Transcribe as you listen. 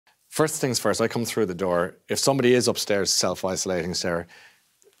First things first, I come through the door. If somebody is upstairs self-isolating, Sarah,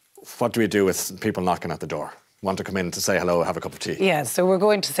 what do we do with people knocking at the door? Want to come in to say hello, have a cup of tea? Yeah, so we're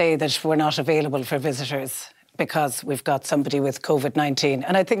going to say that we're not available for visitors because we've got somebody with COVID-19.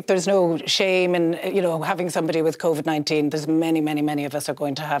 And I think there's no shame in, having somebody with COVID-19. There's many of us are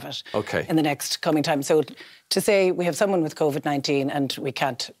going to have it in the next coming time. So to say we have someone with COVID-19 and we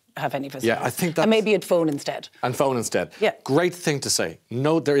can't have any visitors. Yeah, I think that's... And maybe you'd phone instead. And phone instead. Yeah. Great thing to say.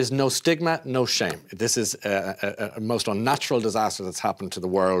 No, there is no stigma, no shame. This is a most unnatural disaster that's happened to the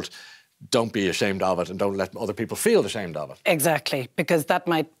world. Don't be ashamed of it and don't let other people feel ashamed of it. Exactly, because that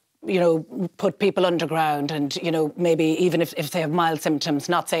might, put people underground and, maybe even if they have mild symptoms,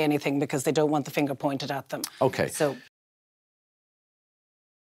 not say anything because they don't want the finger pointed at them. OK. So